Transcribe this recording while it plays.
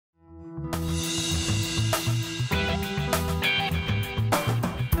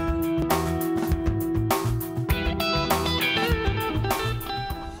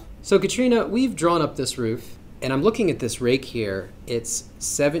So Katrina, we've drawn up this roof, and I'm looking at this rake here. It's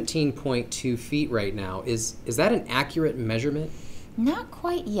 17.2 feet right now. Is that an accurate measurement? Not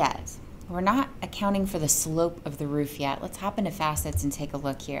quite yet. We're not accounting for the slope of the roof yet. Let's hop into facets and take a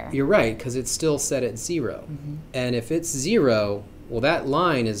look here. You're right, because it's still set at 0. And if it's 0, well, that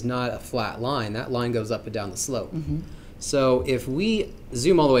line is not a flat line. That line goes up and down the slope. So if we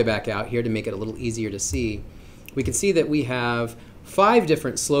zoom all the way back out here to make it a little easier to see, we can see that we have 5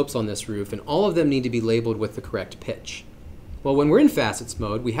 different slopes on this roof, and all of them need to be labeled with the correct pitch. Well, when we're in facets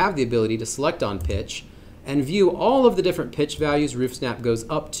mode, we have the ability to select on pitch and view all of the different pitch values. RoofSnap goes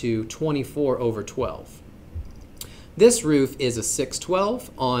up to 24/12. This roof is a 612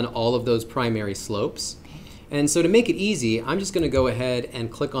 on all of those primary slopes. And so to make it easy, I'm just going to go ahead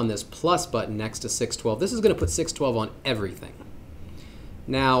and click on this plus button next to 612. This is going to put 612 on everything.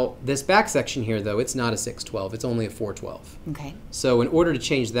 Now, this back section here, though, it's not a 612. It's only a 412. Okay. So in order to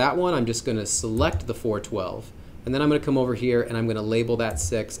change that one, I'm just going to select the 412. And then I'm going to come over here and I'm going to label that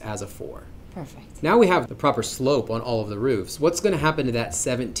 6 as a 4. Perfect. Now we have the proper slope on all of the roofs. What's going to happen to that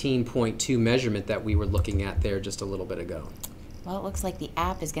 17.2 measurement that we were looking at there just a little bit ago? Well, it looks like the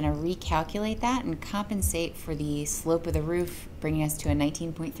app is going to recalculate that and compensate for the slope of the roof, bringing us to a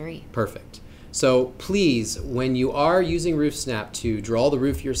 19.3. Perfect. So please, when you are using RoofSnap to draw the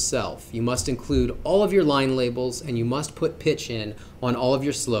roof yourself, you must include all of your line labels and you must put pitch in on all of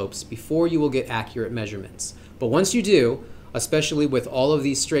your slopes before you will get accurate measurements. But once you do, especially with all of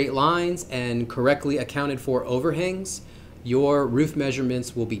these straight lines and correctly accounted for overhangs, your roof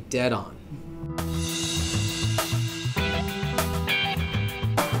measurements will be dead on.